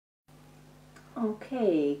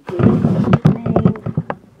Okay, good evening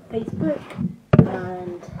Facebook,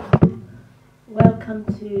 and welcome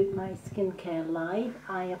to my skincare live.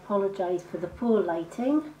 I apologise for the poor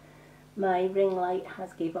lighting. My ring light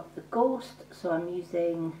has gave up the ghost, so I'm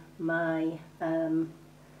using my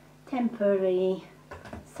temporary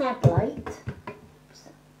sad light. Oops,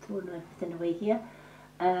 throwing everything away here,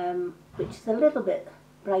 which is a little bit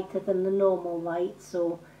brighter than the normal light,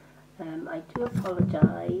 so I do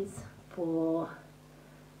apologise for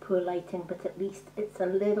poor lighting, but at least it's a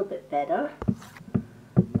little bit better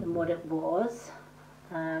than what it was.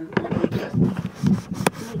 Let me just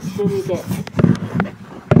make sure we get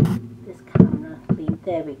this camera clean.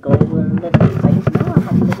 There we go. We're a little bit bright now. I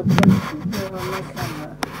have a little blinking here on my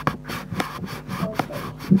camera. Okay,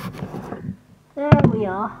 there we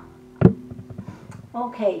are.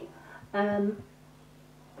 Okay,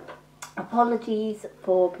 apologies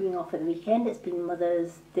for being off at the weekend. It's been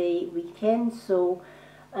Mother's Day weekend, so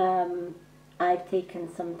I've taken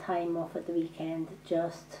some time off at the weekend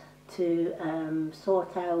just to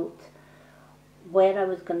sort out where I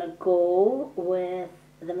was going to go with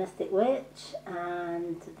the Mystic Witch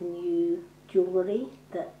and the new jewellery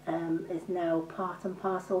that is now part and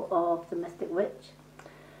parcel of the Mystic Witch.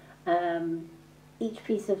 Each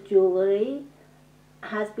piece of jewellery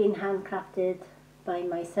has been handcrafted by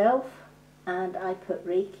myself, and I put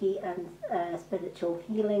Reiki and spiritual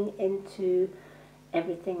healing into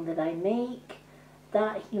everything that I make.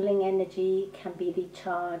 That healing energy can be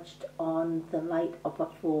recharged on the light of a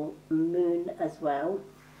full moon as well.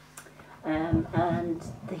 And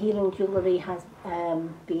the healing jewellery has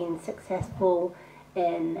been successful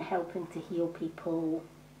in helping to heal people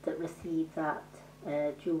that receive that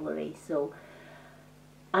jewellery. So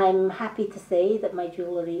I'm happy to say that my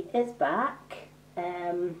jewellery is back,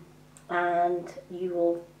 and you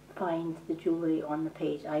will find the jewellery on the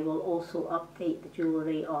page. I will also update the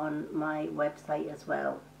jewellery on my website as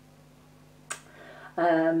well.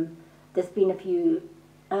 There's been a few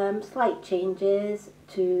slight changes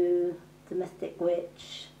to the Mystic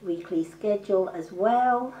Witch weekly schedule as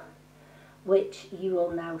well, which you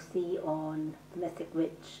will now see on the Mystic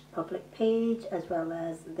Witch public page as well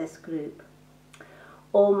as this group.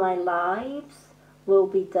 All my lives will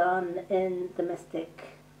be done in the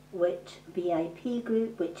Mystic Witch VIP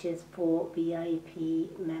group, which is for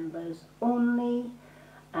VIP members only.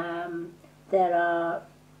 There are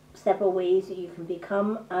several ways that you can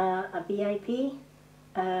become a VIP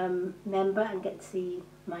member and get to see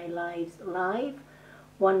my lives live.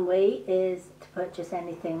 One way is to purchase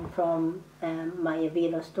anything from my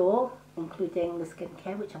Avira store, including the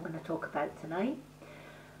skincare, which I'm going to talk about tonight.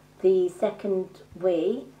 The second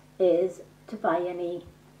way is to buy any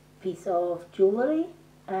piece of jewellery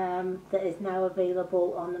that is now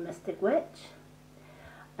available on the Mystic Witch.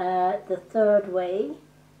 The third way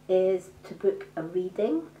is to book a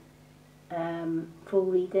reading, full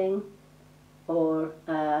reading or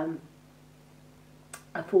a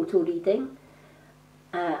photo reading,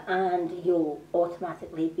 and you'll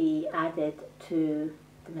automatically be added to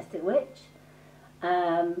the Mystic Witch.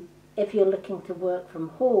 If you're looking to work from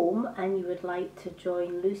home and you would like to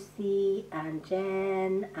join Lucy and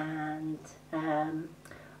Jen and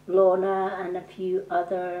Lorna and a few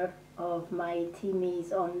other of my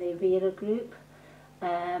teamies on the Avira group,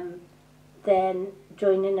 then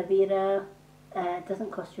joining Avira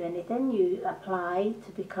doesn't cost you anything. You apply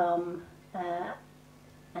to become an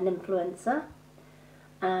influencer,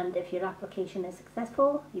 and if your application is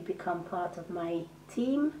successful, you become part of my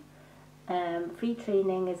team. Free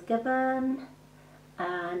training is given,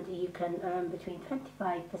 and you can earn between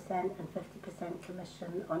 25% and 50%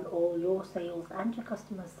 commission on all your sales and your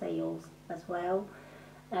customer sales as well,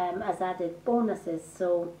 as added bonuses.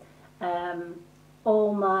 So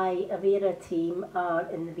all my Avira team are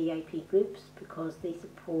in the VIP groups because they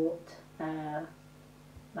support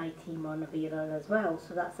my team on Avira as well.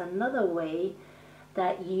 So that's another way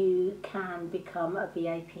that you can become a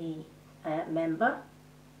VIP member.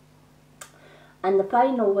 And the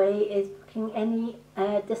final way is booking any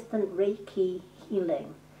distant Reiki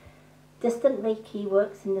healing. Distant Reiki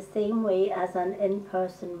works in the same way as an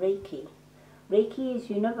in-person Reiki. Reiki is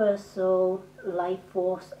universal life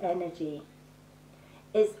force energy.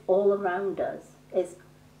 It's all around us. It's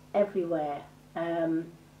everywhere. And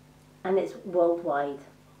it's worldwide,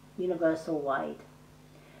 universal wide.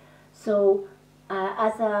 So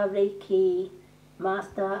as a Reiki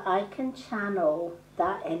master, I can channel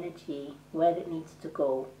that energy where it needs to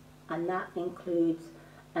go, and that includes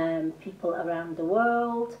people around the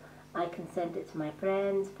world. I can send it to my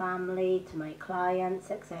friends, family, to my clients,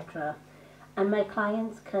 etc. and my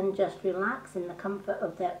clients can just relax in the comfort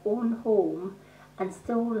of their own home and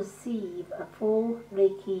still receive a full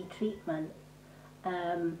Reiki treatment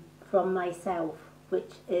from myself,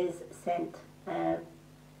 which is sent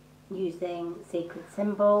using sacred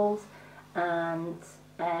symbols and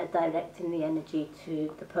directing the energy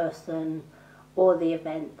to the person or the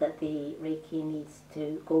event that the Reiki needs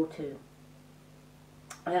to go to.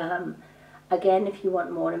 Again, if you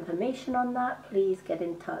want more information on that, please get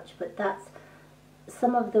in touch. But that's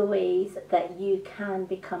some of the ways that you can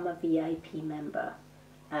become a VIP member.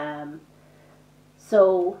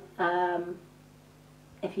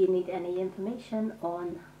 If you need any information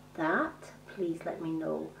on that, please let me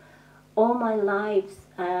know. All my lives,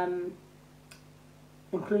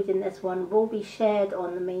 including this one, will be shared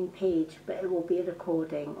on the main page, but it will be a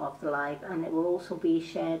recording of the live, and it will also be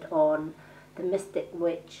shared on the Mystic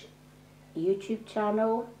Witch YouTube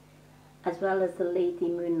channel, as well as the Lady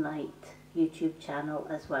Moonlight YouTube channel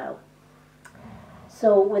as well.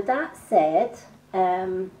 So with that said,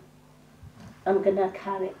 I'm going to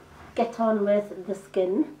get on with the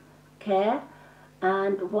skin care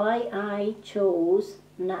and why I chose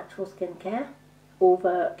natural skincare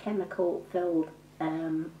over chemical filled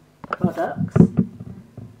products,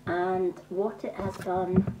 and what it has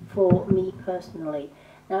done for me personally.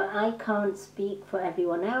 Now, I can't speak for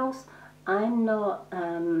everyone else. I'm not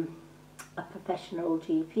a professional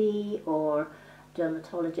GP or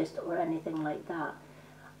dermatologist or anything like that.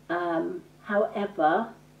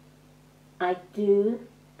 However, I do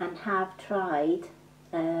and have tried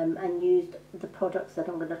and used the products that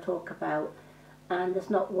I'm going to talk about, and there's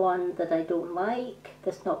not one that I don't like.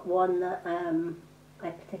 There's not one that I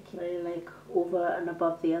particularly like over and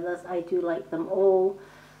above the others. I do like them all.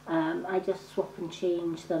 I just swap and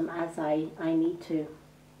change them as I need to.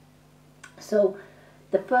 So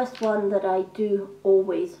the first one that I do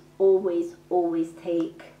always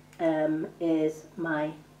take is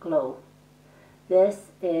my Glow.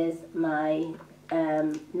 This is my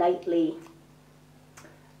nightly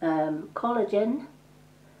collagen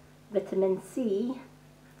vitamin C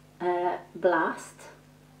blast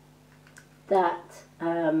that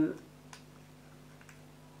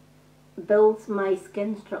builds my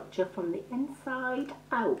skin structure from the inside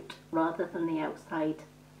out rather than the outside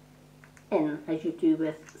in, as you do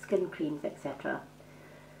with skin creams, etc.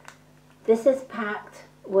 This is packed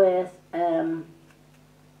with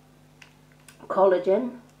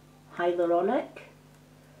collagen, hyaluronic,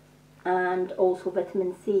 and also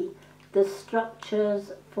vitamin C, the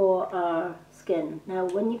structures for our skin. Now,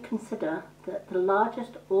 when you consider that the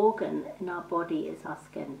largest organ in our body is our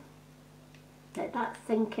skin, let that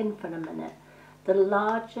sink in for a minute. The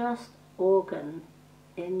largest organ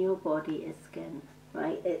in your body is skin,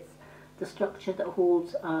 right? It's the structure that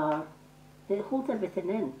holds it holds everything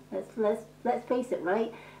in. Let's face it,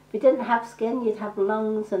 right? If you didn't have skin, you'd have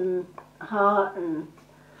lungs and heart and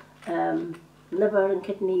liver and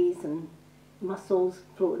kidneys and muscles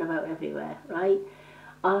floating about everywhere, right?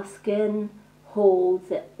 Our skin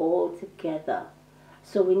holds it all together.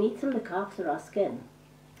 So we need to look after our skin.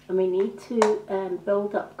 And we need to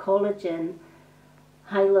build up collagen,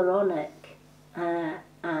 hyaluronic,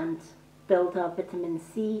 and build our vitamin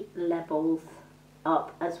C levels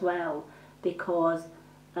up as well, because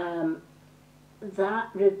that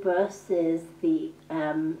reverses the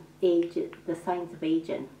signs of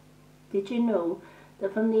aging. Did you know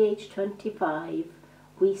that from the age 25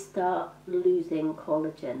 we start losing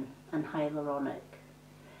collagen and hyaluronic?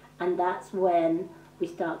 And that's when we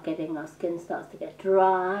start getting, our skin starts to get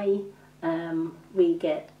dry, we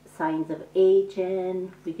get signs of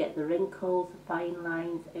aging, we get the wrinkles, the fine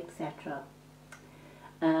lines, etc.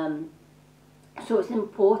 So it's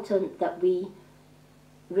important that we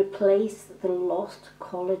replace the lost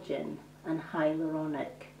collagen and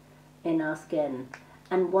hyaluronic in our skin.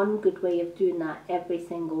 And one good way of doing that every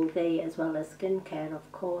single day, as well as skincare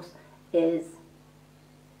of course, is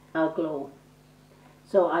our Glow.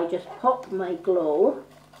 So I just pop my Glow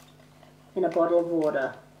in a bottle of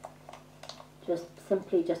water.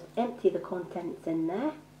 Simply empty the contents in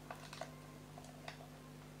there.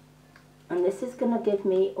 And this is going to give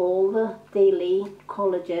me all the daily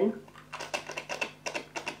collagen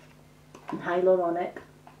and hyaluronic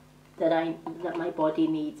that my body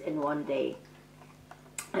needs in one day.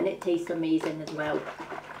 And it tastes amazing as well.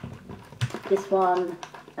 This one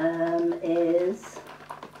is,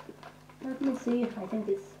 let me see, I think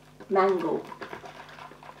it's mango.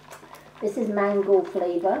 This is mango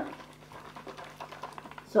flavour.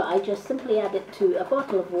 So I just simply add it to a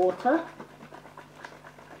bottle of water.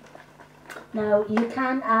 Now you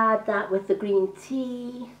can add that with the green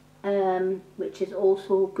tea, which is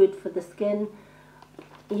also good for the skin.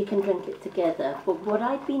 You can drink it together. But what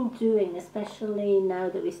I've been doing, especially now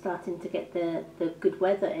that we're starting to get the good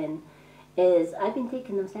weather in, is I've been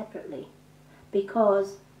taking them separately,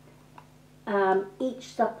 because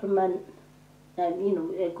each supplement, you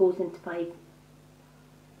know, it goes into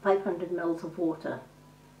 500 mils of water,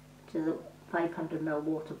 which is a 500 ml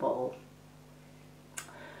water bottle.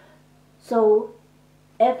 So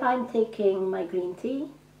if I'm taking my green tea,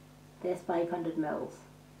 there's 500 mils.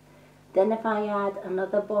 Then if I add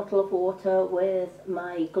another bottle of water with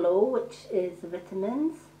my Glow, which is the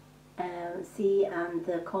vitamins C and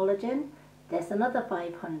the collagen, there's another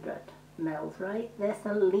 500 mils, right? There's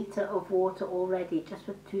a litre of water already just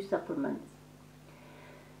with 2 supplements.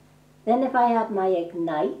 Then if I add my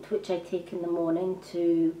Ignite, which I take in the morning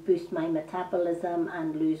to boost my metabolism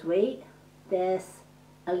and lose weight, there's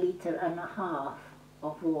a litre and a half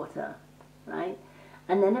of water, right?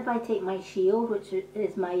 And then if I take my Shield, which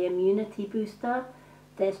is my immunity booster,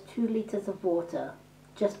 there's 2 litres of water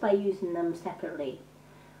just by using them separately.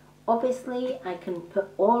 Obviously, I can put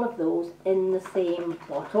all of those in the same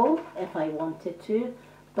bottle if I wanted to,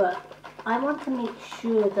 but I want to make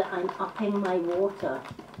sure that I'm upping my water.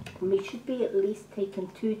 We should be at least taking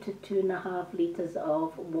 2 to 2.5 litres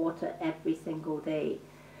of water every single day.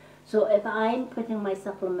 So if I'm putting my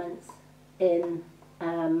supplements in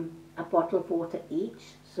a bottle of water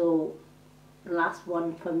each, so the last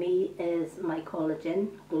one for me is my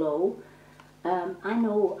collagen Glow, I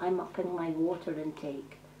know I'm upping my water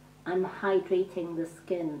intake. I'm hydrating the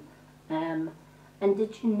skin. And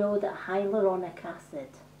did you know that hyaluronic acid,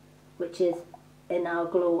 which is in our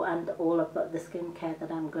Glow and all of the skincare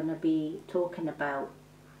that I'm going to be talking about,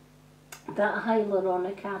 that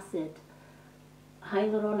hyaluronic acid,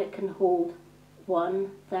 hyaluronic can hold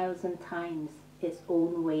 1,000 times its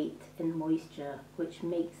own weight in moisture, which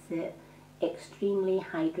makes it extremely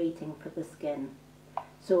hydrating for the skin.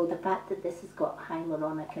 So the fact that this has got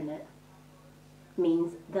hyaluronic in it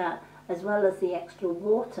means that, as well as the extra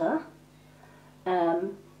water,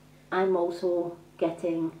 I'm also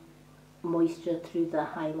getting moisture through the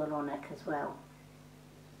hyaluronic as well.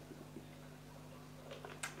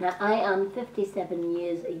 Now I am 57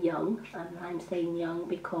 years young, and I'm saying young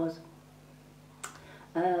because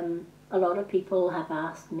a lot of people have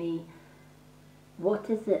asked me, what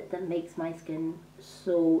is it that makes my skin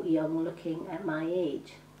so young looking at my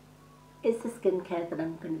age? It's the skincare that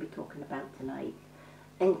I'm going to be talking about tonight,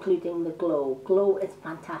 including the Glow. Glow is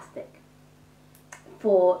fantastic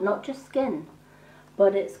for not just skin,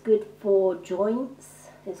 but it's good for joints,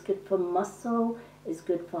 it's good for muscle, it's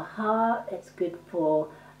good for heart, it's good for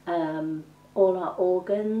all our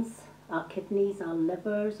organs, our kidneys, our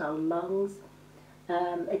livers, our lungs.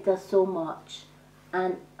 It does so much.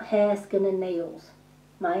 And hair, skin and nails.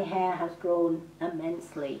 My hair has grown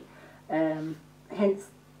immensely. Hence,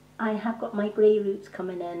 I have got my grey roots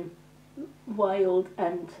coming in wild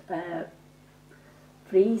and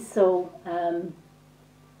free. So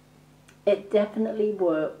it definitely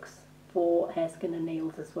works for hair, skin and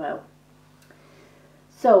nails as well.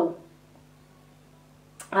 So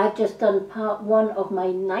I've just done part 1 of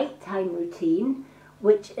my nighttime routine,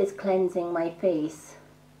 which is cleansing my face.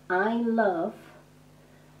 I love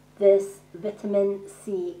this vitamin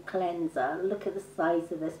C cleanser. Look at the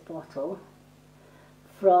size of this bottle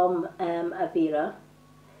from Avera.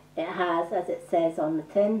 It has, as it says on the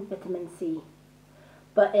tin, vitamin C,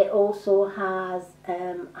 but it also has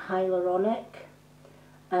hyaluronic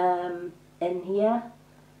in here.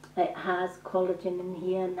 It has collagen in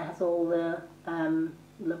here, and it has all the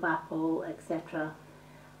love apple, etc.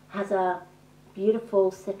 Has a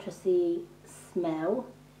beautiful citrusy smell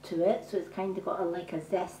to it, so it's kind of got like a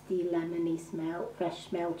zesty lemony smell, fresh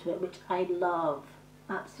smell to it, which I love,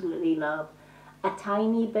 absolutely love. A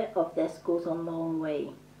tiny bit of this goes a long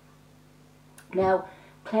way. Now,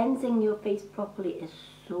 cleansing your face properly is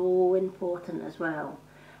so important as well.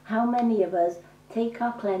 How many of us take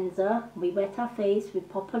our cleanser, we wet our face, we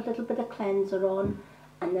pop a little bit of cleanser on,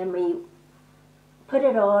 and then we put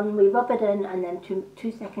it on, we rub it in, and then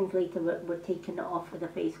two seconds later we're taking it off with a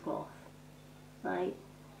face cloth, right?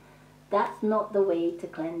 That's not the way to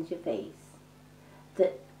cleanse your face.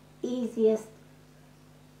 The easiest,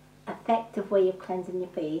 effective way of cleansing your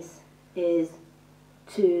face is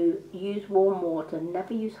to use warm water.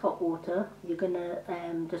 Never use hot water. You're going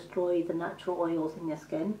to destroy the natural oils in your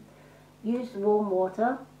skin. Use warm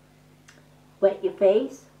water, wet your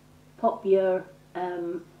face, pop your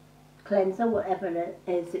cleanser, whatever it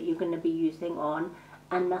is that you're going to be using on,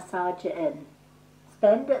 and massage it in.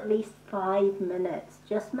 Spend at least 5 minutes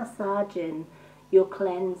just massaging your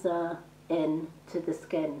cleanser in to the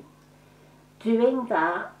skin. doing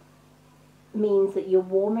that means that you're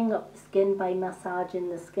warming up the skin by massaging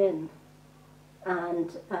the skin,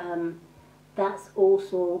 and that's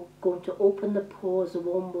also going to open the pores. The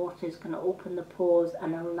warm water is going to open the pores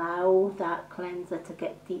and allow that cleanser to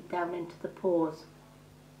get deep down into the pores.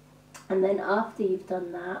 And then after you've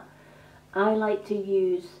done that, I like to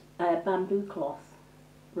use bamboo cloth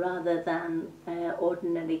rather than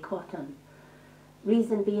ordinary cotton.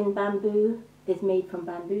 Reason being, bamboo is made from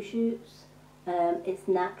bamboo shoots. It's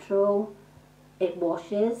natural, it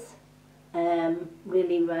washes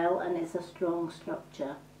really well, and it's a strong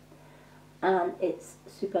structure. And it's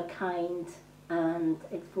super kind and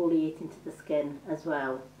exfoliating to the skin as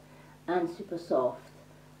well, and super soft.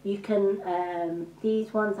 You can,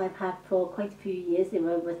 these ones I've had for quite a few years. They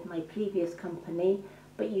were with my previous company,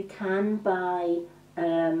 but you can buy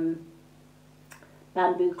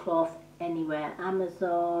bamboo cloth anywhere.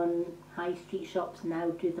 Amazon, high street shops now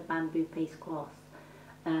do the bamboo paste cloths.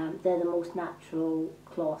 They're the most natural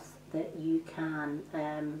cloths that you can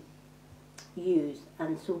use,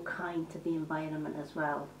 and so kind to the environment as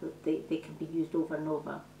well. They can be used over and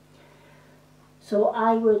over. So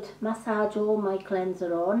I would massage all my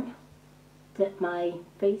cleanser on, dip my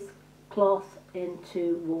face cloth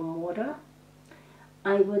into warm water.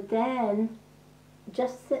 I would then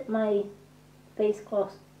just sit my face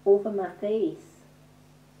cloth over my face,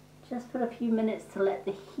 just for a few minutes, to let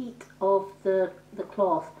the heat of the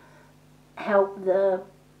cloth help the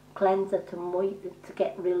cleanser to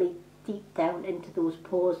get really deep down into those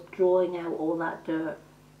pores, drawing out all that dirt.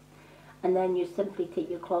 And then you simply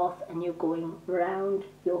take your cloth and you're going round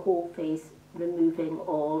your whole face, removing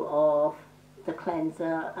all of the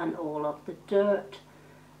cleanser and all of the dirt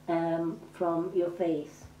from your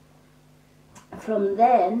face. From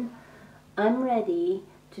then, I'm ready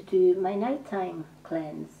to do my nighttime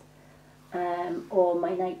cleanse or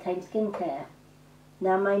my nighttime skincare.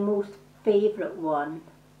 Now, my most favourite one,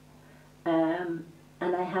 and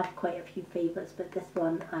I have quite a few favourites, but this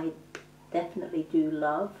one I definitely do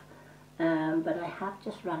love, but I have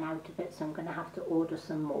just run out of it, so I'm going to have to order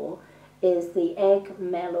some more, is the Egg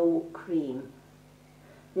Mellow Cream.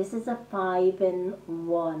 This is a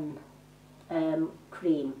 5-in-1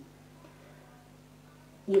 cream.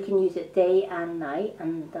 You can use it day and night,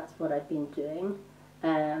 and that's what I've been doing.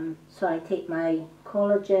 So I take my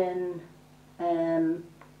collagen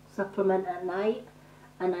supplement at night,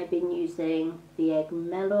 and I've been using the Egg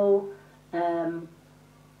Mellow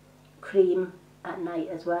cream at night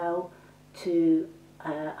as well to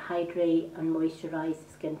hydrate and moisturise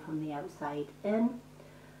the skin from the outside in.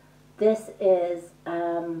 This is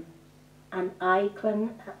an eye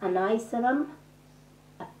serum,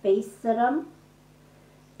 a face serum.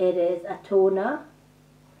 It is a toner.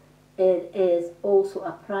 It is also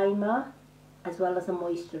a primer as well as a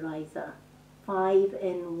moisturiser.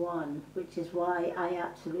 5-in-1, which is why I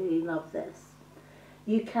absolutely love this.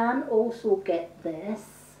 You can also get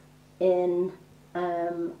this in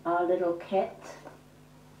our little kit,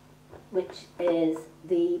 which is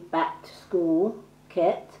the back to school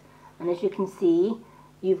kit. And as you can see,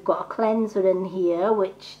 you've got a cleanser in here,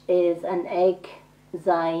 which is an egg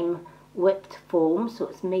zyme whipped foam, so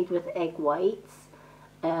it's made with egg whites.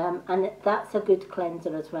 And that's a good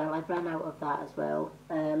cleanser as well. I've run out of that as well,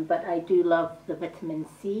 but I do love the vitamin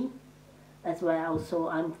C as well, so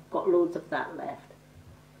I've got loads of that left.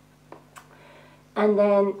 And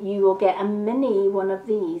then you will get a mini one of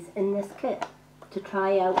these in this kit to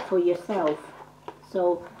try out for yourself.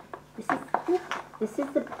 So this is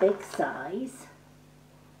the big size,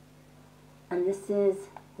 and this is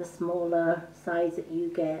the smaller size that you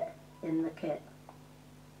get in the kit.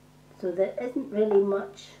 So there isn't really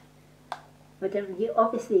much, but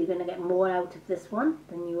obviously you're going to get more out of this one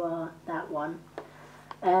than you are that one.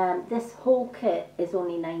 This whole kit is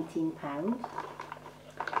only £19.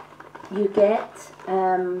 You get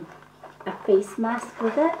a face mask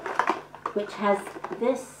with it, which has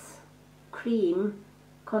this cream,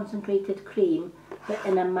 concentrated cream, but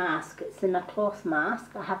in a mask. It's in a cloth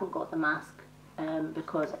mask. I haven't got the mask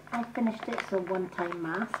because I finished it, so one-time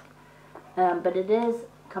mask. But it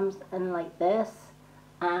comes in like this,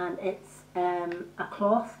 and it's a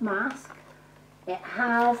cloth mask. It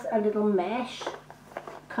has a little mesh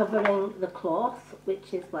covering the cloth,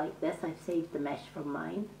 which is like this. I've saved the mesh from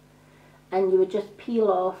mine. And you would just peel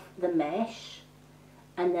off the mesh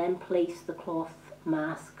and then place the cloth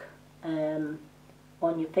mask on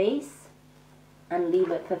your face and leave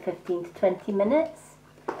it for 15 to 20 minutes.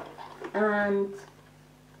 And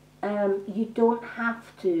you don't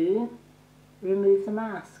have to remove the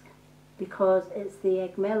mask because it's the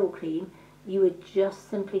Egg Mellow cream. You would just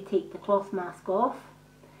simply take the cloth mask off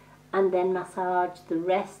and then massage the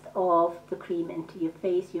rest of the cream into your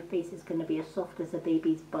face. Your face is going to be as soft as a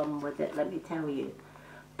baby's bum with it, let me tell you.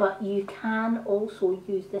 But you can also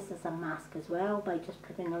use this as a mask as well by just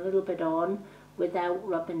putting a little bit on without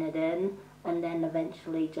rubbing it in, and then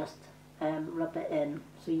eventually just rub it in.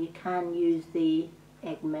 So you can use the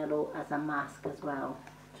egg mellow as a mask as well.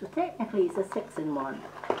 So technically it's a 6-in-1.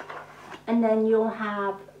 And then you'll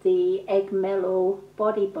have the egg mellow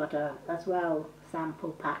body butter as well,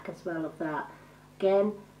 sample pack as well of that.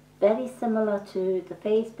 Again, very similar to the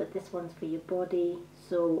face, but this one's for your body,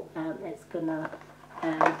 so it's gonna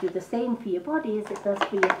do the same for your body as it does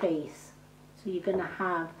for your face. So you're gonna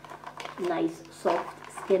have nice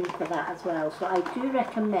soft skin for that as well. So I do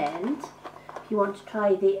recommend, if you want to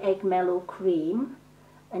try the egg mellow cream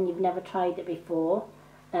and you've never tried it before,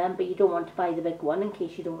 but you don't want to buy the big one in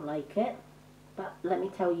case you don't like it, but let me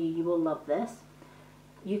tell you, you will love this.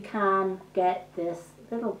 You can get this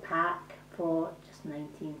little pack for just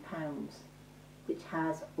 £19, which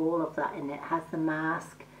has all of that in it. It has the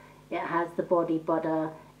mask, it has the body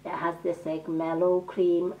butter, it has this egg mellow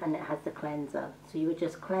cream, and it has the cleanser. So you would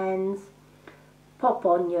just cleanse, pop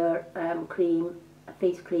on your cream,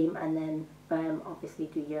 face cream, and then obviously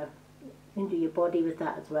you can do your body with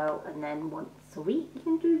that as well, and then once a week you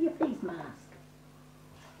can do your face mask.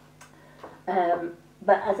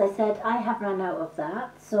 But as I said, I have run out of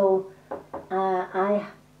that, so I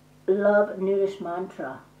love Nourish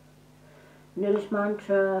Mantra. Nourish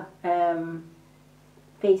Mantra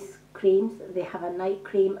face creams, they have a night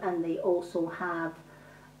cream and they also have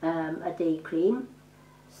a day cream.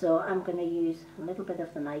 So I'm going to use a little bit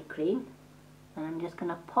of the night cream, and I'm just going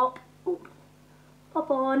to pop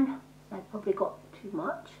on. I probably got too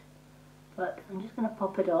much, but I'm just going to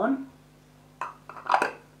pop it on.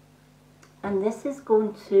 And this is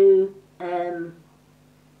going to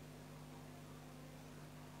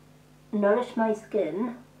nourish my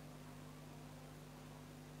skin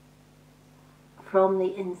from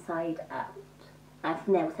the inside out.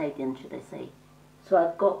 From the outside in, should I say. So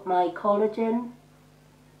I've got my collagen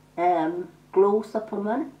glow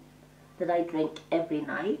supplement that I drink every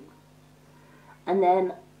night. And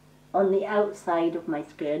then on the outside of my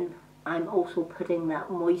skin, I'm also putting that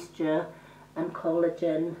moisture and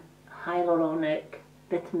collagen, hyaluronic,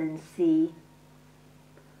 vitamin C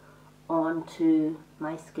onto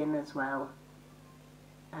my skin as well,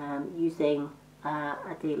 using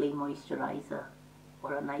a daily moisturizer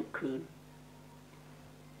or a night cream.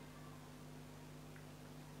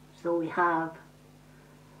 So we have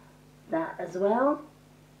that as well.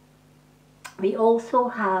 We also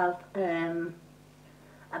have a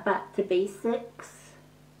Back to Basics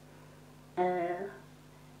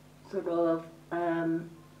sort of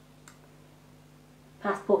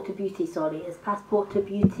Passport to Beauty, sorry, it's Passport to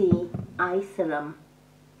Beauty eye serum.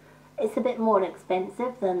 It's a bit more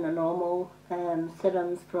expensive than the normal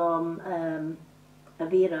serums from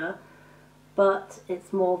Avera, but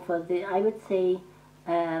it's more for the, I would say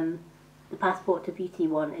the Passport to Beauty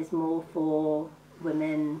one is more for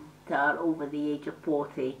women that are over the age of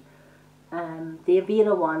 40. The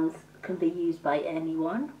Avera ones can be used by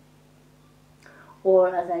anyone.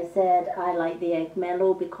 Or, as I said, I like the Egg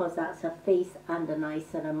Mellow because that's a face and an eye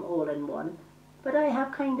serum all in one. But I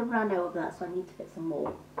have kind of run out of that, so I need to get some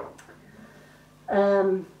more.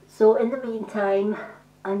 So in the meantime,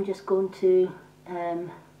 I'm just going to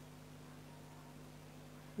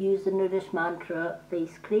use the Nourish Mantra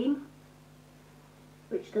face cream,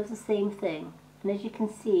 which does the same thing. And as you can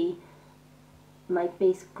see, my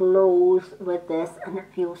face glows with this and it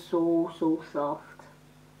feels so, so soft.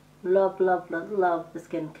 Love, love, love, love the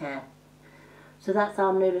skincare. So that's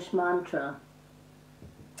our Nourish Mantra.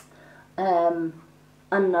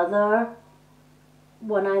 Another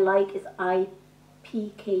one I like is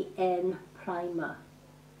IPKN Primer.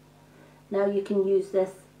 Now you can use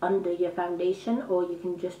this under your foundation, or you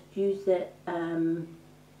can just use it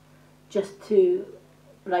just to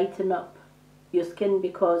brighten up your skin,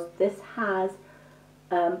 because this has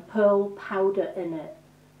pearl powder in it,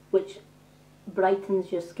 which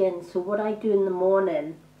brightens your skin. So what I do in the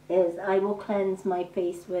morning is I will cleanse my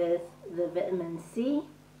face with the vitamin C.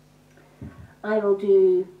 I will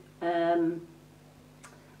do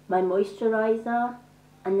my moisturizer,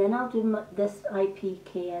 and then I'll do this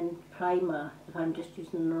IPKN primer if I'm just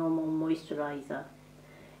using a normal moisturizer.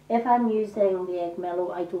 If I'm using the Egg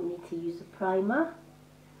Mellow, I don't need to use a primer,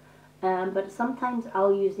 but sometimes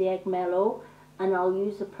I'll use the Egg Mellow and I'll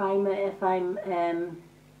use a primer if I'm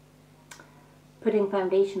putting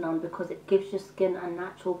foundation on, because it gives your skin a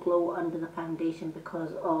natural glow under the foundation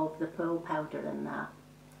because of the pearl powder in that.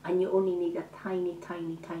 And you only need a tiny,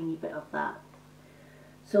 tiny, tiny bit of that.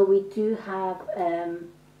 So we do have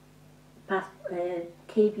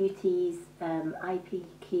K-Beauty's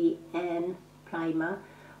IPKN primer.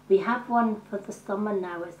 We have one for the summer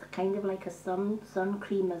now. It's kind of like a sun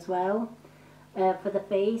cream as well for the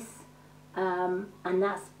face, and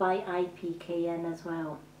that's by IPKN as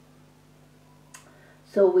well.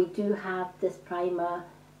 So we do have this primer.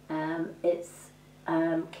 It's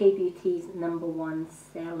K-Beauty's #1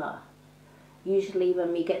 seller. Usually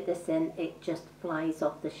when we get this in, it just flies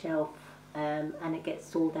off the shelf, and it gets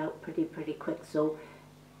sold out pretty quick. So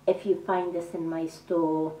if you find this in my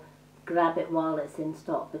store, grab it while it's in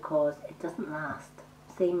stock because it doesn't last.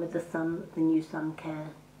 Same with the new sun care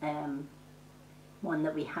one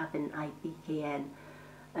that we have in IPKN.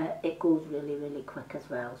 It goes really quick as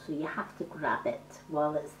well, so you have to grab it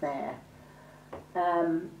while it's there.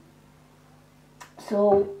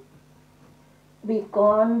 So we've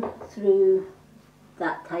gone through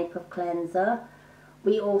that type of cleanser.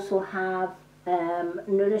 We also have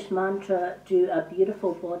Nourish Mantra do a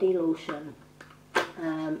beautiful body lotion,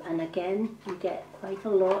 and again you get quite a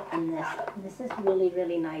lot in this. This is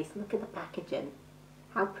really nice. Look at the packaging.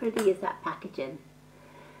 How pretty is that packaging?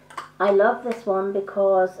 I love this one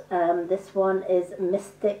because this one is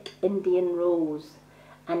Mystic Indian Rose,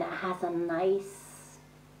 and it has a nice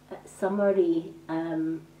summery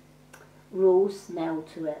rose smell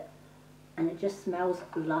to it, and it just smells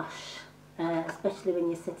lush, especially when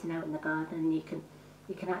you're sitting out in the garden. You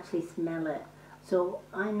can actually smell it. So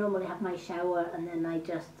I normally have my shower and then I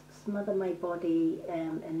just smother my body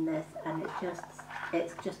in this, and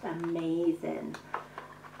it's just amazing.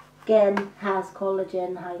 Again, has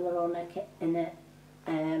collagen, hyaluronic in it,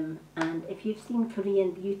 and if you've seen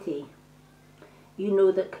Korean Beauty, you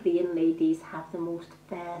know that Korean ladies have the most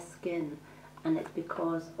fair skin, and it's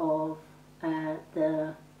because of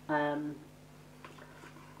the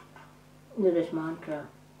Nourish Mantra.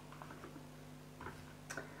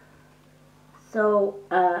 So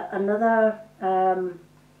another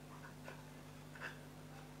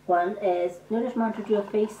one is Nourish Mantra do a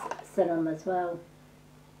face serum as well.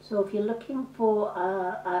 So if you're looking for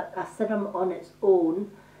a serum on its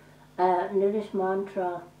own, Nourish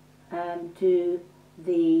Mantra do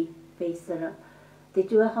the face serum. They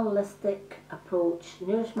do a holistic approach.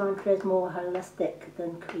 Nourish Mantra is more holistic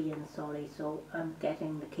than Korean, sorry, so I'm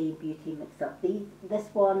getting the K-Beauty mixed up. This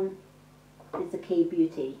one is the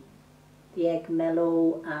K-Beauty. The Egg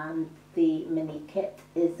Mellow and the mini kit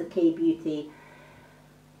is the K-Beauty.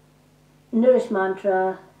 Nourish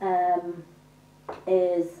Mantra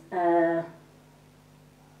is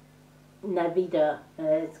Navida.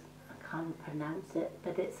 I can't pronounce it,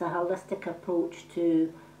 but it's a holistic approach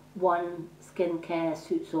to one skincare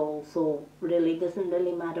suits all. So really doesn't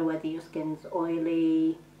really matter whether your skin's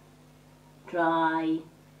oily, dry,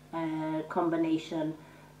 combination.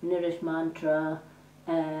 Nourish Mantra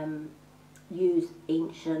use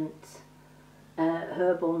ancient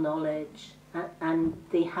herbal knowledge, and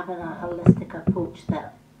they have a holistic approach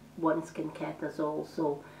that one skincare does all.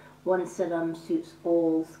 So one serum suits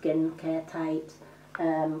all skincare types,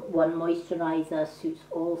 one moisturizer suits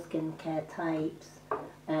all skincare types,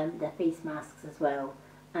 their face masks as well,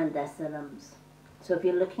 and their serums. So if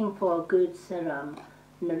you're looking for a good serum,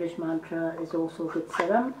 Nourish Mantra is also a good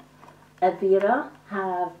serum. Avira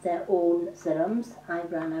have their own serums. I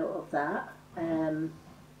ran out of that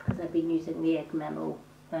because I've been using the Egg Mellow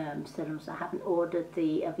serums. I haven't ordered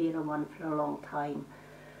the Avira one for a long time.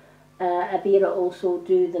 Avira also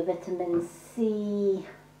do the vitamin C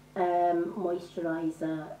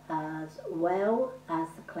moisturizer as well as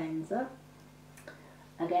the cleanser.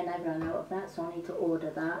 Again, I ran out of that, so I need to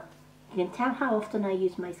order that. You can tell how often I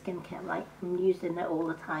use my skincare, like I'm using it all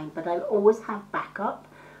the time, but I always have backup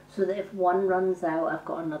so that if one runs out, I've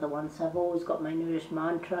got another one. So I've always got my Nourish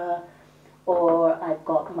Mantra, or I've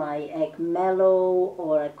got my Egg Mellow,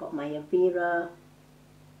 or I've got my Avira.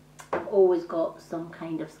 I've always got some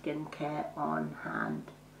kind of skincare on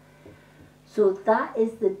hand. So that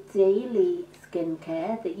is the daily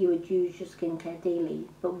skincare that you would use your skincare daily.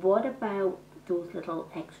 But what about those little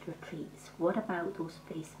extra treats? What about those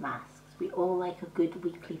face masks? We all like a good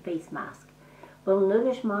weekly face mask. Well,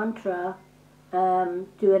 Nourish Mantra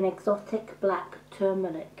do an exotic black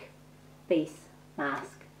turmeric face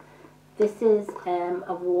mask. This is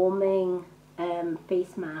a warming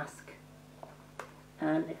face mask,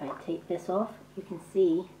 and if I take this off, you can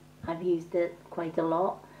see I've used it quite a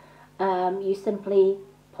lot. You simply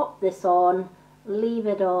pop this on, leave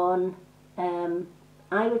it on,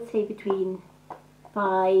 I would say between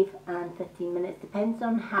 5 and 15 minutes, depends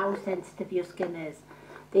on how sensitive your skin is.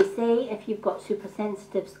 They say if you've got super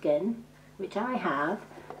sensitive skin, which I have,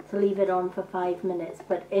 to leave it on for 5 minutes,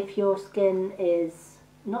 but if your skin is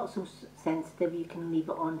not so sensitive, you can leave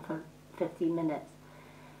it on for 15 minutes.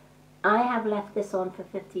 I have left this on for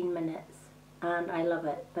 15 minutes and I love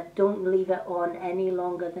it, but don't leave it on any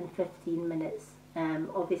longer than 15 minutes.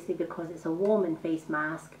 Obviously, because it's a warming face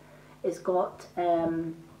mask, it's got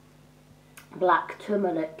black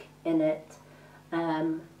turmeric in it,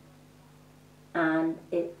 and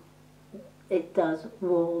it does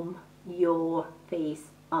warm your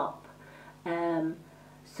face up.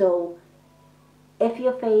 So if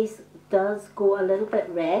your face does go a little bit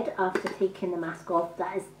red after taking the mask off,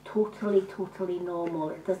 that is totally normal.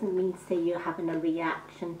 It doesn't mean to say you're having a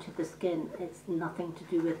reaction to the skin. It's nothing to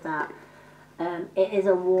do with that. It is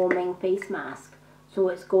a warming face mask, so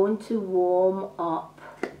it's going to warm up.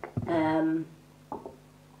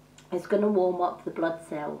 It's going to warm up the blood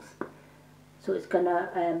cells. So it's going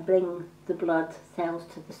to bring the blood cells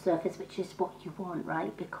to the surface, which is what you want,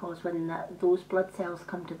 right? Because when those blood cells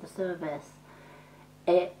come to the surface,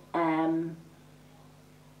 it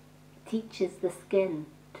teaches the skin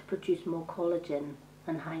to produce more collagen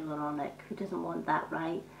and hyaluronic. Who doesn't want that,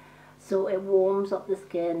 right? So it warms up the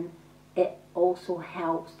skin. It also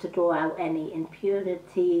helps to draw out any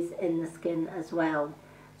impurities in the skin as well.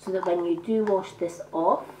 So that when you do wash this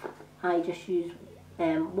off, I just use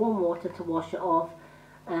warm water to wash it off,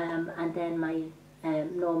 and then my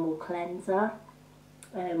normal cleanser,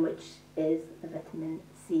 which is the vitamin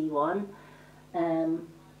C one,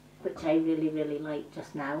 which I really like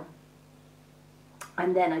just now,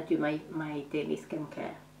 and then I do my daily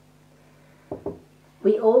skincare.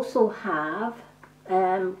 We also have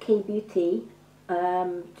K-Beauty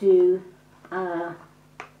do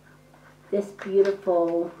this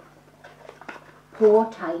beautiful pore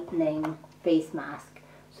tightening face mask.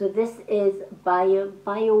 So this is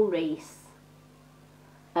BioRace.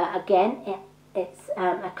 Again, it's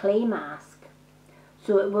a clay mask,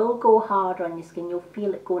 so it will go hard on your skin. You'll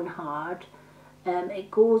feel it going hard. It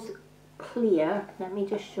goes clear. Let me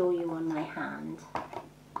just show you on my hand.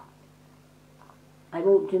 I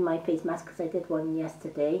won't do my face mask because I did one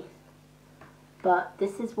yesterday, but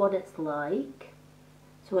this is what it's like.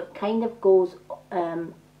 So it kind of goes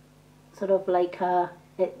sort of like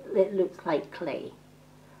it looks like clay.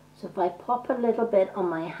 So if I pop a little bit on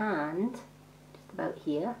my hand, just about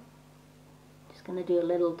here, just going to do a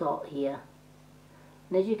little dot here.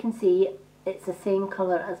 And as you can see, it's the same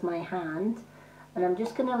colour as my hand. And I'm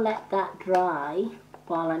just going to let that dry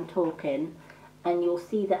while I'm talking. And you'll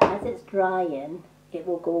see that as it's drying, it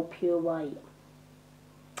will go pure white.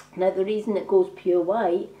 Now the reason it goes pure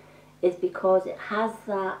white is because it has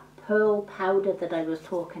that pearl powder that I was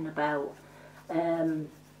talking about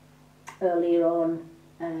earlier on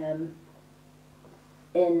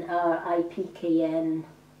in our IPKN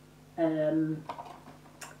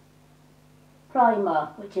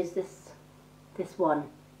primer, which is this one.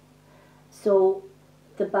 So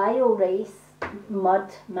the BioRace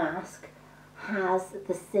mud mask has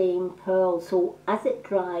the same pearl, so as it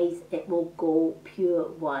dries it will go pure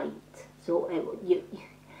white. So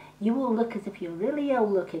you will look as if you're really ill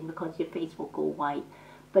looking because your face will go white,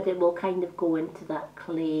 but it will kind of go into that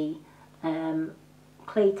clay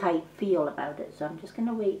type feel about it. So I'm just going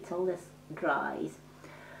to wait till this dries,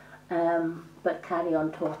 but carry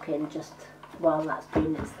on talking just while that's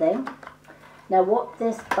doing its thing. Now what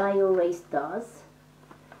this BioRace does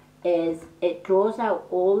is it draws out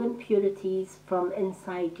all impurities from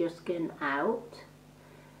inside your skin out,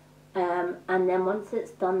 and then once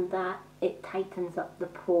it's done that, it tightens up the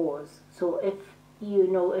pores. So if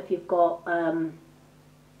you've got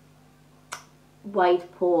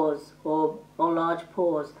wide pores or large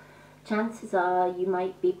pores, chances are you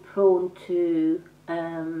might be prone to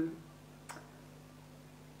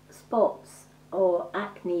spots or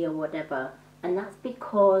acne or whatever, and that's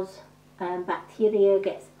because bacteria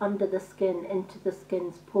gets under the skin into the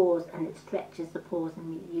skin's pores, and it stretches the pores,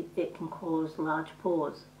 and it can cause large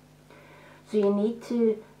pores. So you need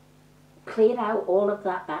to clear out all of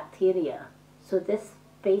that bacteria. So this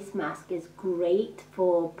face mask is great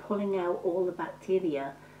for pulling out all the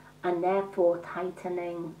bacteria and therefore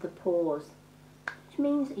tightening the pores, which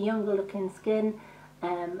means younger looking skin,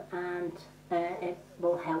 and it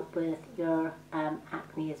will help with your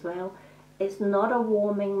acne as well. It's not a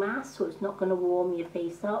warming mask, so it's not going to warm your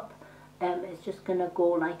face up. It's just going to go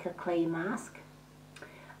like a clay mask.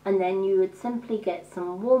 And then you would simply get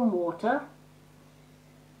some warm water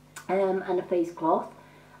and a face cloth,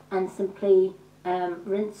 and simply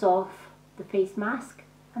rinse off the face mask,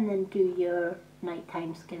 and then do your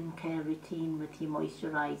nighttime skincare routine with your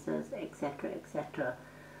moisturizers, etc, etc.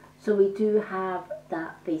 So we do have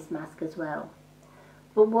that face mask as well.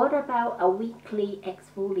 But what about a weekly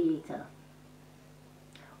exfoliator?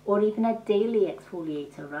 Or even a daily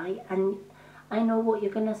exfoliator, right? And I know what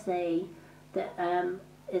you're going to say, that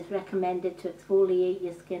is recommended to exfoliate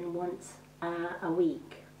your skin once a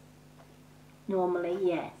week. Normally,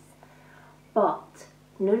 yes. But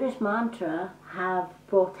Nourish Mantra have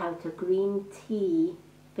brought out a green tea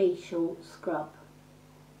facial scrub.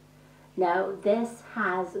 Now this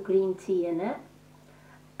has green tea in it,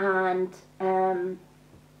 and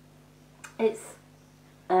it's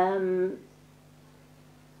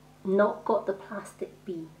not got the plastic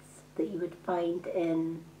beads that you would find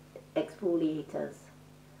in exfoliators,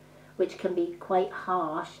 which can be quite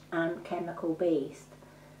harsh and chemical based.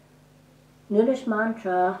 Nourish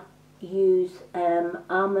Mantra use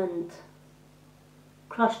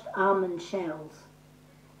crushed almond shells.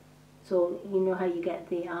 So you know how you get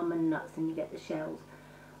the almond nuts and you get the shells.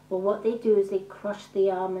 Well, what they do is they crush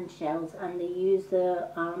the almond shells and they use the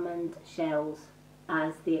almond shells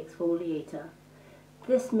as the exfoliator.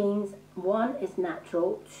 This means, one, it's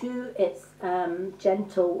natural, two, it's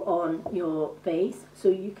gentle on your face, so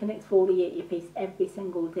you can exfoliate your face every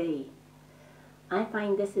single day. I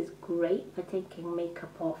find this is great for taking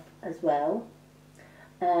makeup off as well.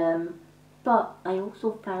 But I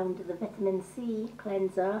also found the vitamin C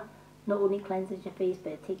cleanser not only cleanses your face,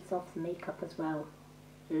 but it takes off the makeup as well.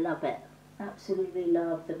 Love it. Absolutely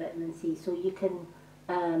love the vitamin C. So you can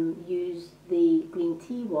use the green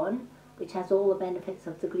tea one, which has all the benefits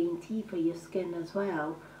of the green tea for your skin as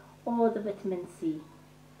well, or the vitamin C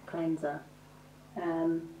cleanser.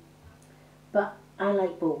 But I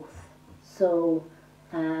like both. So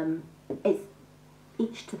it's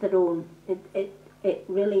each to their own. It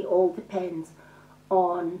really all depends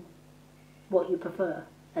on what you prefer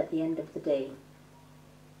at the end of the day.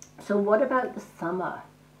 So what about the summer,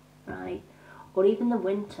 right? Or even the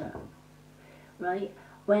winter, right?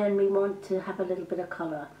 When we want to have a little bit of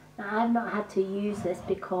colour. Now I've not had to use this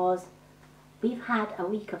because we've had a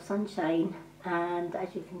week of sunshine, and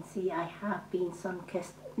as you can see I have been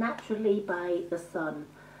sun-kissed naturally by the sun,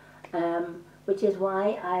 which is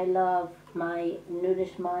why I love my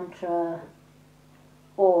Nourish Mantra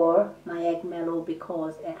or my Egg Mellow,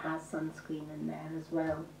 because it has sunscreen in there as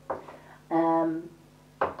well.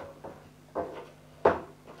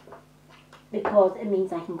 Because it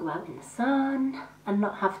means I can go out in the sun and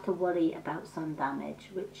not have to worry about sun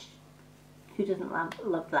damage, which who doesn't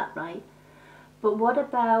love that, right? But what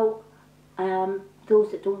about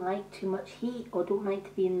those that don't like too much heat or don't like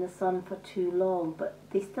to be in the sun for too long, but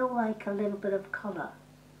they still like a little bit of colour?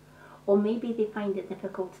 Or maybe they find it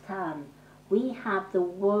difficult to tan. We have the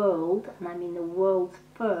world, and I mean the world's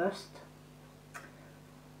first,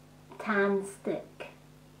 tan stick,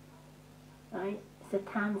 right? It's a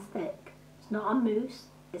tan stick. It's not a mousse,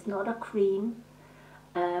 it's not a cream,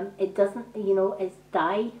 it doesn't, you know, it's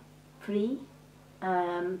dye free,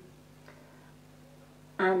 and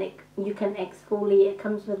you can exfoliate. It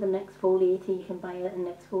comes with an exfoliator. You can buy an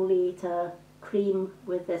exfoliator cream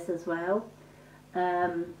with this as well.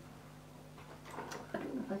 I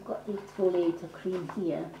don't know if I've got the exfoliator cream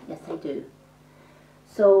here. Yes, I do.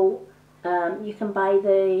 So you can buy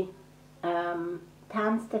the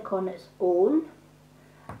tan stick on its own,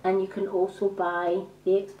 and you can also buy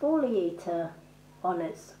the exfoliator on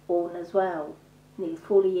its own as well. The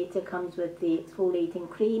exfoliator comes with the exfoliating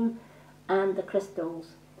cream and the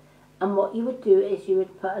crystals. And what you would do is you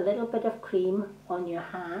would put a little bit of cream on your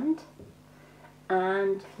hand,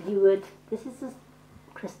 and you would, this is the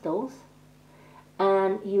crystals,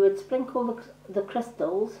 and you would sprinkle the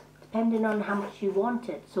crystals depending on how much you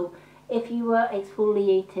wanted. So if you were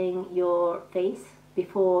exfoliating your face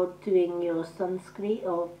before doing your sunscreen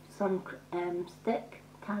or tan stick,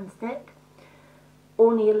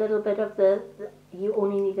 only a little bit of you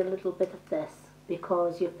only need a little bit of this,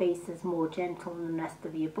 because your face is more gentle than the rest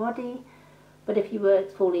of your body. But if you were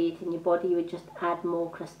exfoliating your body, you would just add more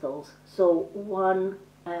crystals. So one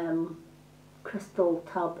crystal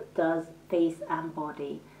tub does face and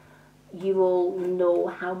body. You will know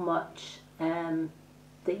how much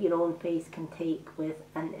that your own face can take with,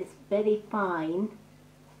 and it's very fine.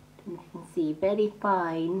 You can see very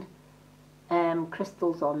fine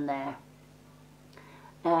crystals on there.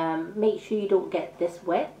 Make sure you don't get this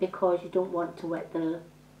wet, because you don't want to wet the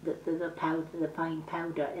powder, the fine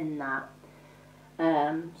powder in that.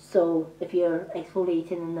 So if you're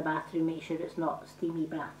exfoliating in the bathroom, make sure it's not a steamy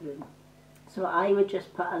bathroom. So I would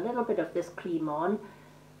just put a little bit of this cream on,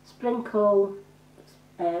 sprinkle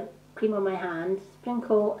cream on my hand,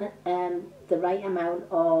 sprinkle the right amount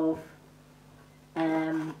of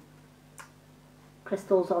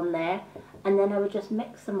crystals on there, and then I would just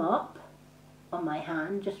mix them up on my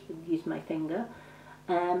hand, just use my finger,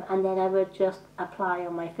 and then I would just apply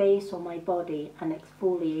on my face or my body and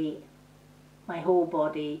exfoliate my whole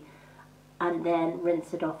body, and then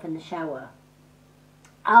rinse it off in the shower.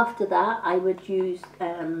 After that, I would use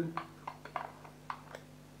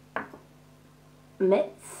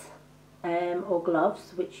mitts or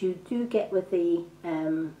gloves, which you do get with the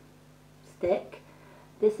stick.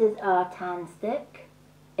 This is our tan stick.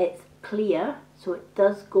 It's clear, so it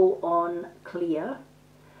does go on clear.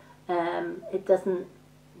 It doesn't,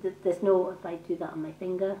 there's no, if I do that on my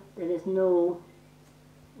finger, there is no,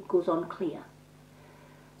 it goes on clear.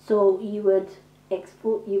 So you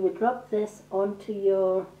would rub this onto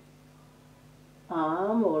your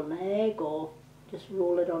arm or leg, or just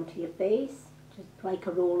roll it onto your face, just like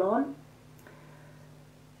a roll on.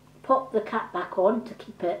 Pop the cap back on to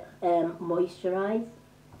keep it moisturised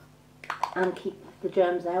and keep the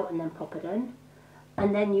germs out, and then pop it in.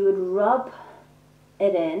 And then you would rub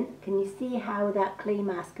it in. Can you see how that clay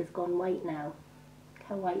mask has gone white now? Look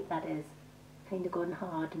how white that is. Kind of gone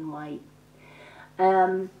hard and white.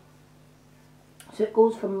 So it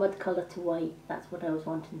goes from mud colour to white. That's what I was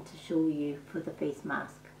wanting to show you for the face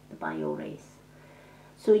mask, the BioRace.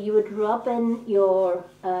 So you would rub in your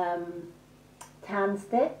tan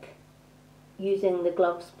stick using the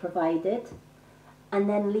gloves provided, and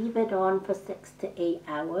then leave it on for 6 to 8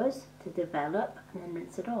 hours to develop, and then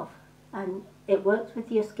rinse it off. And it works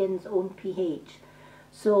with your skin's own pH.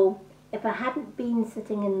 So if I hadn't been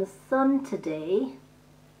sitting in the sun today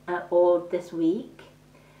or this week,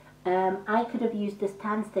 I could have used this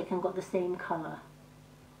tan stick and got the same colour,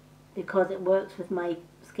 because it works with my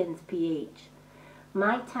skin's pH.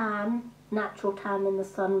 My tan, natural tan in the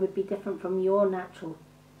sun, would be different from your natural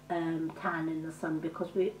tan in the sun,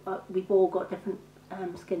 because we've all got different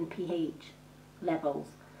skin pH levels.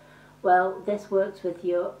 Well, this works with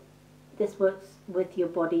your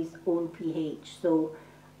body's own pH. So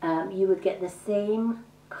you would get the same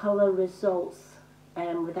colour results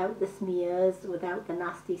without the smears, without the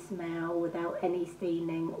nasty smell, without any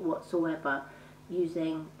staining whatsoever,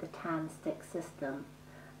 using the tan stick system.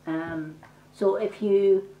 So if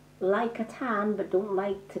you like a tan but don't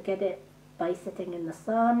like to get it by sitting in the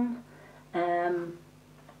sun,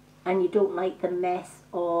 and you don't like the mess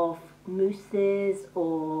of mousses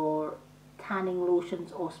or tanning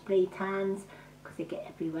lotions or spray tans, because they get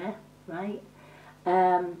everywhere, right?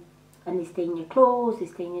 And they stain your clothes, they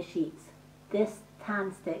stain your sheets. This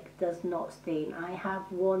tan stick does not stain. I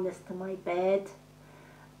have worn this to my bed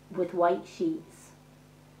with white sheets.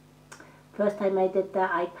 First time I did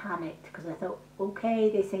that, I panicked, because I thought, okay,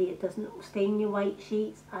 they say it doesn't stain your white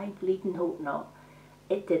sheets. I bleeding hope not.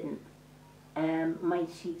 It didn't. My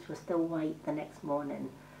sheets were still white the next morning.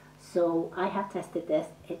 So I have tested this.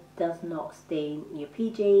 It does not stain your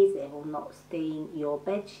PJs. It will not stain your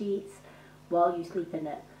bed sheets while you sleep in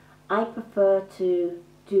it. I prefer to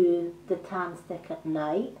do the tan stick at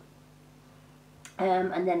night,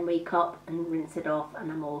 and then wake up and rinse it off,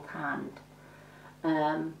 and I'm all tanned.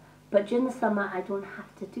 But during the summer I don't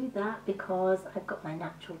have to do that, because I've got my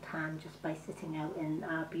natural tan just by sitting out in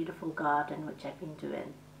our beautiful garden, which I've been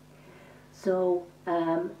doing. So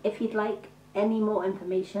if you'd like any more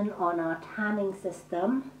information on our tanning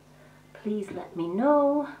system, please let me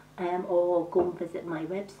know, or go and visit my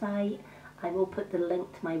website. I will put the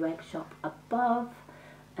link to my web shop above.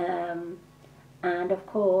 And of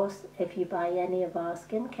course, if you buy any of our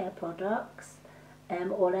skincare products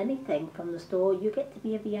or anything from the store, you get to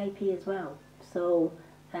be a VIP as well. So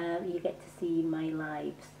you get to see my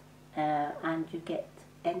lives, and you get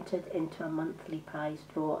entered into a monthly prize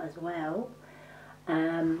draw as well.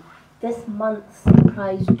 This month's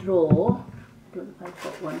prize draw, I don't know if I've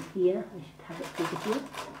got one here, I should have it over here.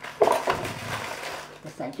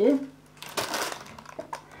 Yes, I do.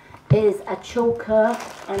 Is a choker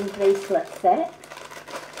and bracelet set.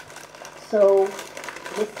 So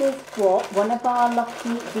this is what one of our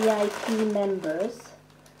lucky VIP members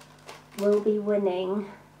will be winning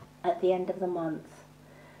at the end of the month.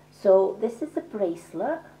 So this is a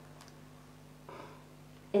bracelet.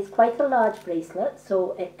 It's quite a large bracelet,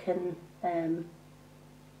 so it can, I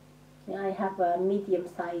have a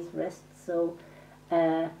medium-sized wrist, so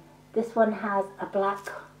this one has a black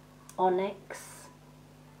onyx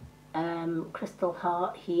crystal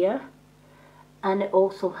heart here, and it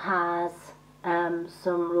also has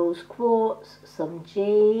some rose quartz, some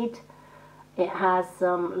jade, it has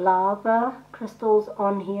some lava crystals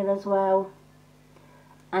on here as well,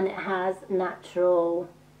 and it has natural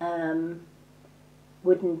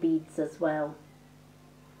wooden beads as well.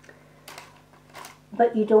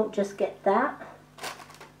 But you don't just get that,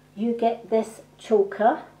 you get this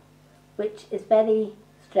choker, which is very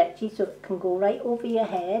stretchy, so it can go right over your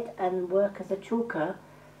head and work as a choker.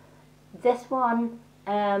 This one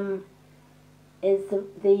is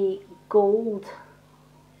the gold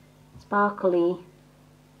sparkly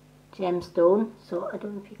gemstone, so I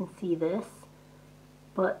don't know if you can see this,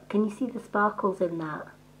 but can you see the sparkles in that?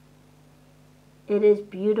 It is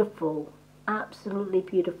beautiful, absolutely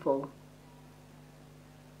beautiful.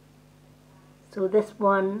 So this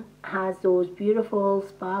one has those beautiful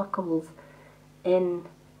sparkles in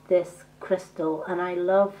this crystal, and I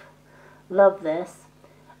love this.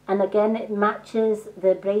 And again, it matches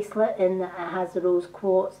the bracelet in that it has the rose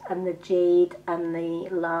quartz and the jade and the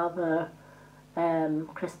lava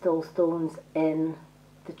crystal stones in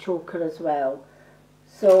the choker as well.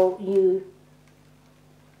 So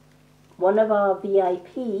one of our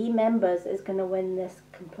VIP members is going to win this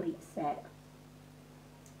complete set.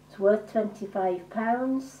 It's worth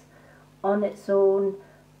 £25 on its own,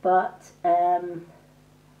 but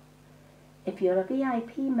if you're a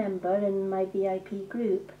VIP member in my VIP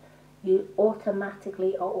group, you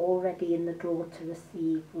automatically are already in the draw to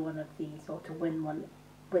receive one of these, or to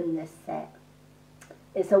win this set.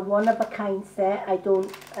 It's a one-of-a-kind set. I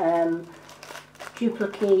don't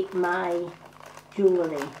duplicate my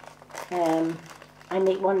jewellery. I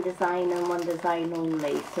make one design and one design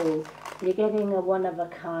only, so you're getting a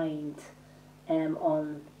one-of-a-kind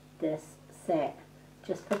on this set,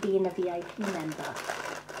 just for being a VIP member.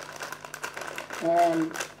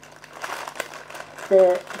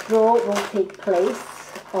 The draw will take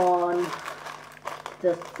place on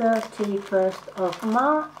the 31st of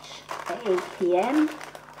March at 8 PM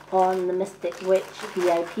on the Mystic Witch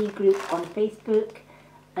VIP group on Facebook,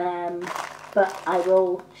 but I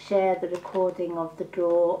will share the recording of the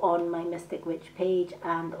draw on my Mystic Witch page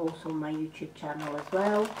and also my YouTube channel as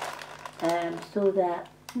well, so that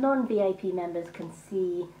non-VIP members can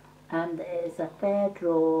see that it is a fair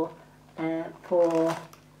draw for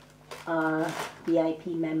our VIP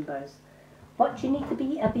members. But you need to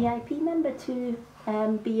be a VIP member to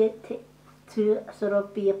sort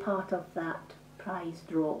of be a part of that prize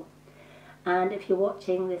draw. And if you're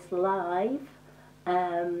watching this live,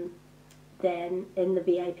 then in the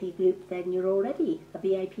VIP group, then you're already a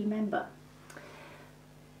VIP member.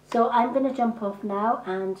 So I'm going to jump off now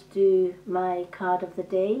and do my card of the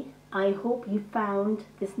day. I hope you found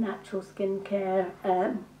this natural skincare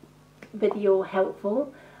video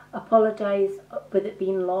helpful. Apologise with it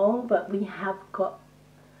being long, but we have got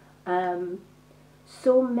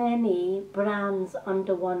so many brands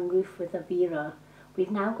under one roof with Avera.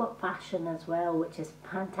 We've now got fashion as well, which is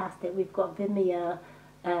fantastic. We've got Vimier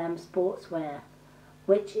sportswear,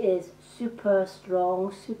 which is super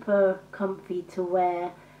strong, super comfy to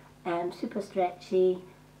wear, super stretchy,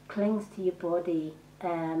 clings to your body,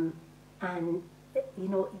 and you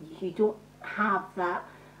know, you don't have that.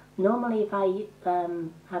 Normally, if I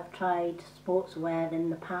have tried sportswear in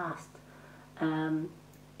the past,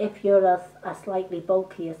 if you're a slightly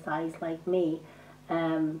bulkier size like me,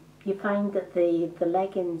 you find that the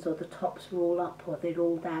leggings or the tops roll up or they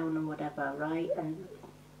roll down or whatever, right? And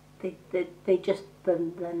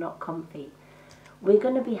they're not comfy. We're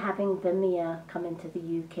going to be having Vimier come into the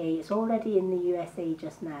UK. It's already in the USA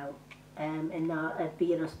just now, in our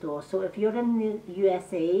Avera store. So if you're in the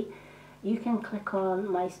USA, you can click on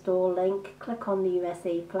my store link, click on the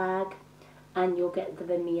USA flag, and you'll get the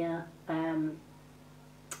Vimier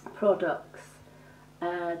products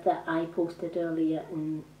that I posted earlier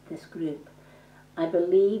in this group. I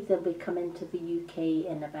believe they'll be coming to the UK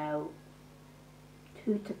in about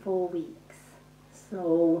 2 to 4 weeks.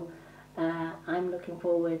 So I'm looking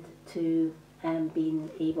forward to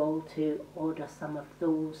being able to order some of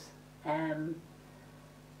those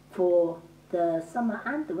for the summer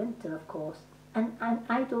and the winter, of course. And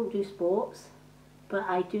I don't do sports, but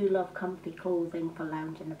I do love comfy clothing for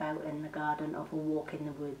lounging about in the garden or for a walk in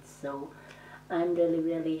the woods. So I'm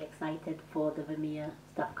really excited for the Vimier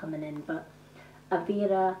stuff coming in. But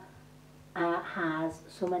Avera has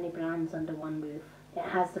so many brands under one roof. It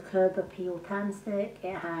has the Curb Appeal Tan Stick,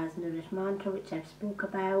 it has Nourish Mantra, which I've spoke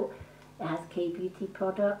about, it has K-Beauty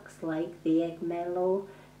products like the Egg Mellow,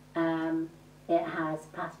 it has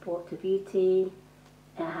Passport to Beauty,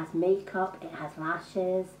 it has makeup, it has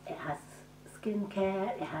lashes, it has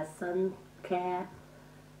skincare, it has sun care,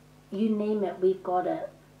 you name it, we've got it,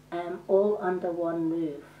 all under one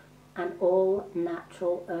roof, and all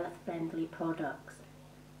natural earth-friendly products.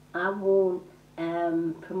 I won't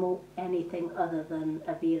promote anything other than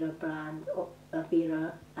Avera brand, or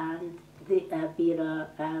Avera and the Avera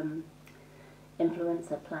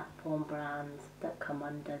influencer platform brands that come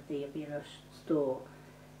under the Avera store.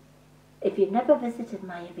 If you've never visited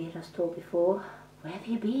my Avera store before, where have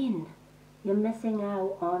you been? You're missing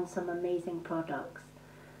out on some amazing products.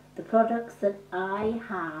 The products that I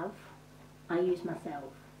have, I use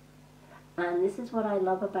myself. And this is what I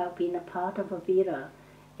love about being a part of Avera,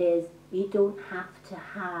 is you don't have to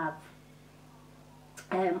have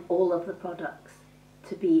all of the products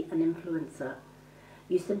to be an influencer.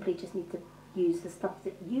 You simply just need to use the stuff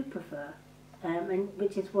that you prefer, and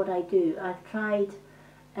which is what I do. I've tried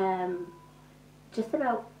just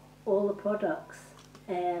about all the products.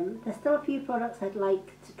 There's still a few products I'd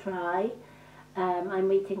like to try. I'm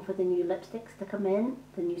waiting for the new lipsticks to come in,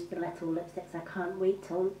 the new Stiletto lipsticks. I can't wait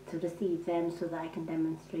to receive them so that I can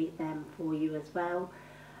demonstrate them for you as well.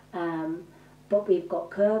 But we've got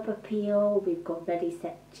Curb Appeal, we've got Ready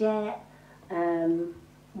Set Jet.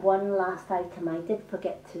 One last item I did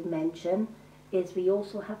forget to mention is we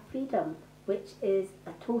also have Freedom, which is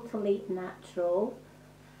a totally natural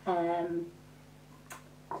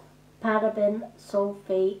paraben,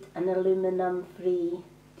 sulfate and aluminum free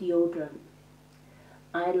deodorant.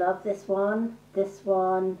 I love this one. This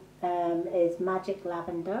one is Magic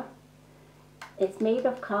Lavender. It's made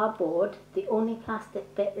of cardboard. The only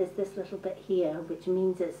plastic bit is this little bit here, which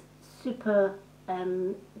means it's super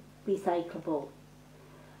recyclable.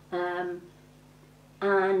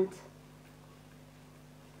 And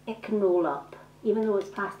it can roll up, even though it's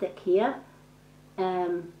plastic here.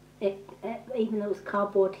 Even though it's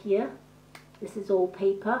cardboard here, this is all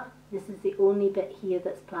paper. This is the only bit here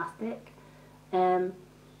that's plastic.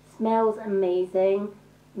 Smells amazing.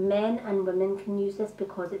 Men and women can use this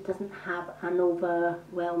because it doesn't have an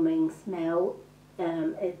overwhelming smell.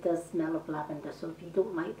 It does smell of lavender, so if you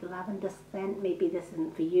don't like the lavender scent, maybe this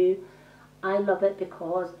isn't for you. I love it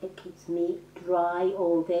because it keeps me dry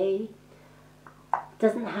all day.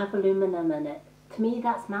 Doesn't have aluminum in it. To me,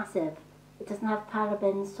 that's massive. It doesn't have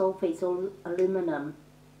parabens, sulfates, or aluminum.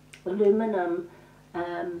 Aluminum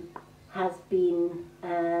has been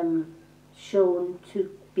shown to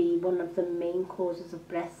be one of the main causes of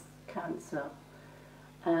breast cancer.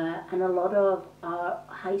 And a lot of our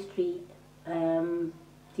high street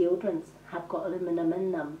deodorants have got aluminum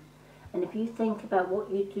in them. And if you think about what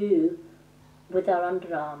you do with our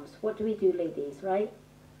underarms, what do we do, ladies, right?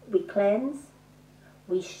 We cleanse,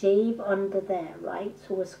 we shave under there, right?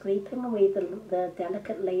 So we're scraping away the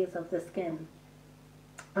delicate layers of the skin,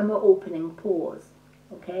 and we're opening pores,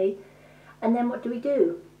 okay? And then what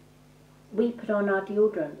do? We put on our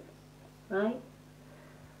deodorant, right?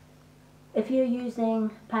 If you're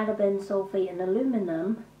using paraben, sulfate and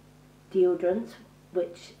aluminum deodorants,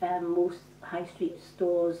 which most high street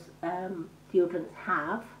stores deodorants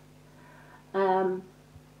have,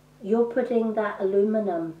 you're putting that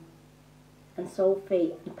aluminum and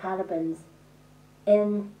sulfate and parabens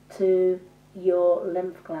into your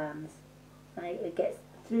lymph glands, right? It gets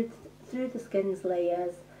through the skin's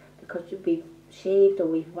layers because we've shaved or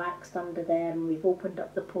we've waxed under there and we've opened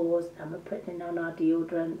up the pores and we're putting on our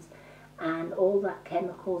deodorants, and all that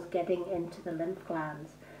chemicals getting into the lymph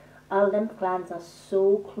glands. Our lymph glands are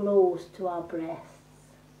so close to our breasts,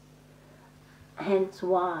 hence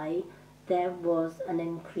why there was an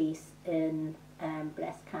increase in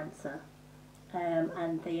breast cancer,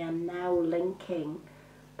 and they are now linking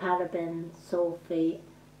paraben, sulfate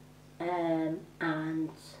and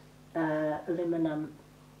aluminum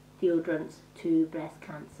deodorants to breast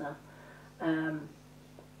cancer.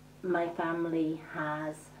 My family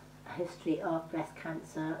has a history of breast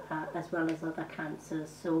cancer as well as other cancers,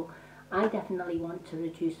 so I definitely want to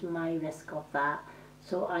reduce my risk of that.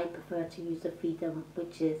 So I prefer to use the Freedom,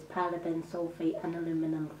 which is paraben, sulfate and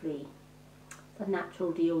aluminum free. It's a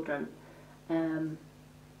natural deodorant.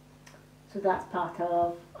 So that's part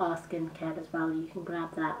of our skincare as well. You can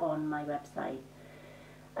grab that on my website.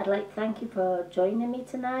 I'd like to thank you for joining me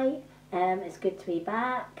tonight. It's good to be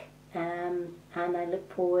back, and I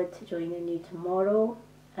look forward to joining you tomorrow.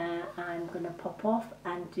 I'm going to pop off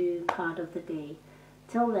and do card of the day.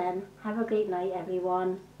 Till then, have a great night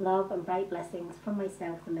everyone. Love and bright blessings from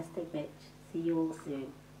myself, the Mystic Witch. See you all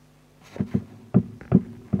soon.